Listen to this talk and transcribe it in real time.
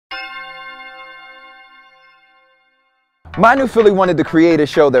MyNEWPhilly wanted to create a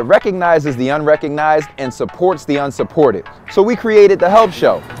show that recognizes the unrecognized and supports the unsupported. So we created the Help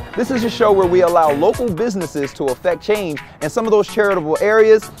Show. This is a show where we allow local businesses to affect change in some of those charitable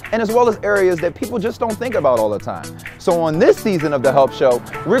areas, and as well as areas that people just don't think about all the time. So on this season of the Help Show,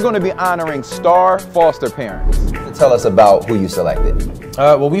 we're going to be honoring star foster parents. Tell us about who you selected.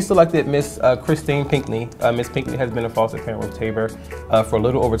 Well, we selected Miss Christine Pinkney. Miss Pinkney has been a foster parent with Tabor for a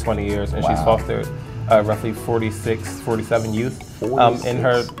little over 20 years, and she's fostered roughly 47 youth. In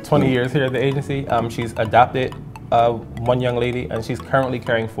her 20 years here at the agency, she's adopted one young lady, and she's currently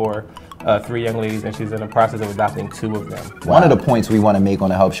caring for 3 young ladies, and she's in the process of adopting 2 of them. One of the points we want to make on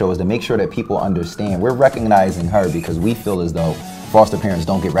the Help Show is to make sure that people understand we're recognizing her because we feel as though foster parents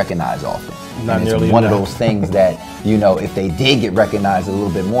don't get recognized often. Not nearly it's one of those things that, you know, if they did get recognized a little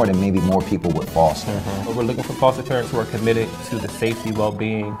bit more, then maybe more people would foster. We're looking for foster parents who are committed to the safety,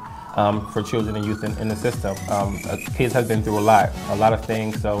 well-being for children and youth in the system. Kids have been through a lot of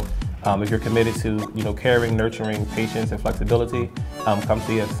things, so if you're committed to, you know, caring, nurturing, patience, and flexibility, come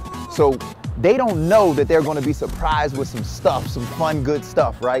see us. So they don't know that they're going to be surprised with some stuff, some fun, good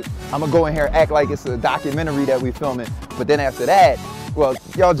stuff, right? I'm going to go in here and act like it's a documentary that we're filming, but then after that, well,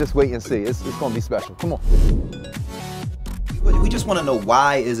 y'all just wait and see. It's going to be special. Come on. We just want to know,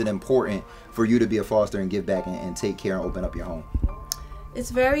 why is it important for you to be a foster and give back and take care and open up your home?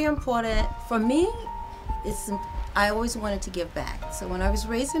 It's very important. For me, I always wanted to give back. So when I was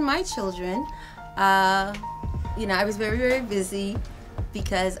raising my children, you know, I was very, very busy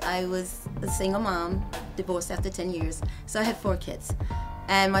because I was a single mom, divorced after 10 years. So I had 4 kids.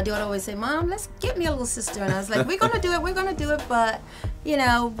 And my daughter always said, Mom, let's get me a little sister. And I was like, we're going to do it. But, you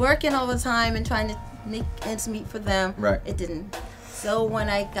know, working all the time and trying to make ends meet for them, it didn't. So when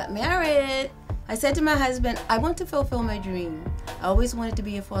I got married, I said to my husband, I want to fulfill my dream. I always wanted to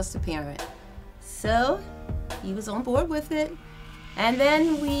be a foster parent. So he was on board with it. And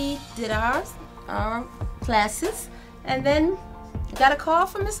then we did our classes. And then I got a call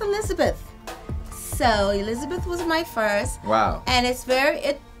from Miss Elizabeth. So Elizabeth was my first. Wow. And it's very...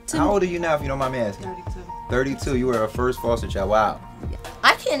 How old are you now, if you don't mind me asking? 32. 32. You were her first foster child. Wow.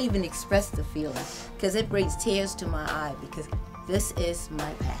 I can't even express the feeling because it brings tears to my eye because this is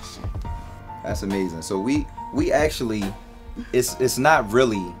my passion. That's amazing. So we actually, it's not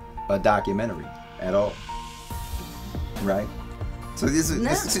really a documentary at all, right? So this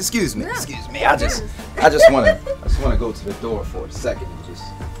is excuse me. I just want to go to the door for a second and just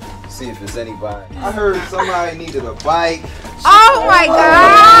see if there's anybody. I heard somebody needed a bike. Oh my God!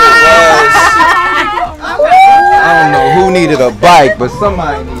 I don't know who needed a bike, but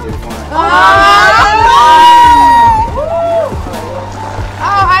somebody needed one.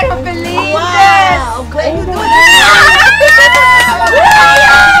 Oh, I don't believe this. Good. You doing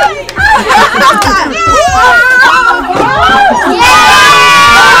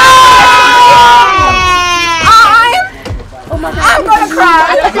Oh my God! I'm gonna cry.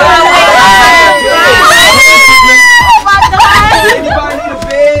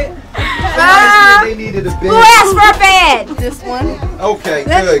 They needed a bed. Who asked for a bed? This one. Okay,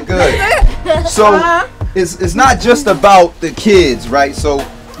 good. So it's not just about the kids, right? So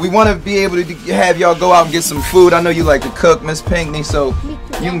we want to be able to have y'all go out and get some food. I know you like to cook, Miss Pinkney, so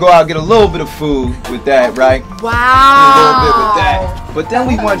you can go out and get a little bit of food with that, right? Wow. A little bit with that. But then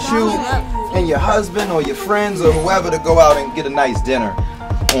we want you and your husband or your friends or whoever to go out and get a nice dinner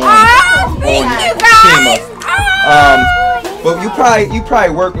on Chima. But you probably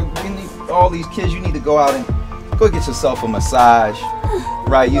work with all these kids. You need to go out and go get yourself a massage,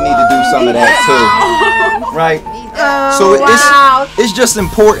 right? You need to do some of that too, right? So it's just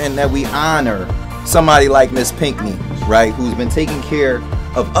important that we honor somebody like Miss Pinkney, right, who's been taking care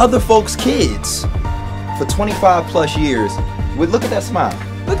of other folks' kids for 25 plus years. Look at that smile.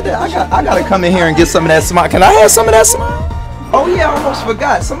 Look at that. I gotta come in here and get some of that smile. Can I have some of that smile? Oh yeah, I almost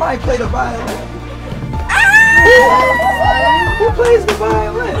forgot. Somebody play the violin. Who plays the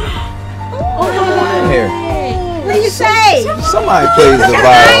violin? Here. What do you say? Somebody plays the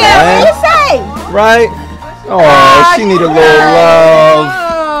violin. What do you say? Right? Oh, she need a little love.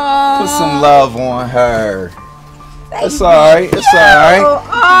 Put some love on her. It's alright. It's alright.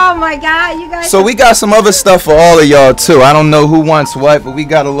 Oh my God, you guys. So we got some other stuff for all of y'all too. I don't know who wants what, but we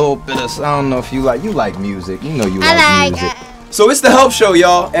got a little bit of. I don't know if you like music. You know you like music. So it's the Help Show,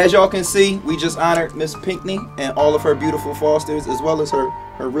 y'all. As y'all can see, we just honored Miss Pinkney and all of her beautiful fosters, as well as her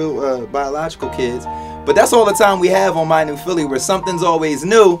real biological kids. But that's all the time we have on MyNEWPhilly, where something's always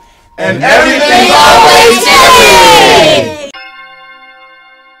new and everything's always new.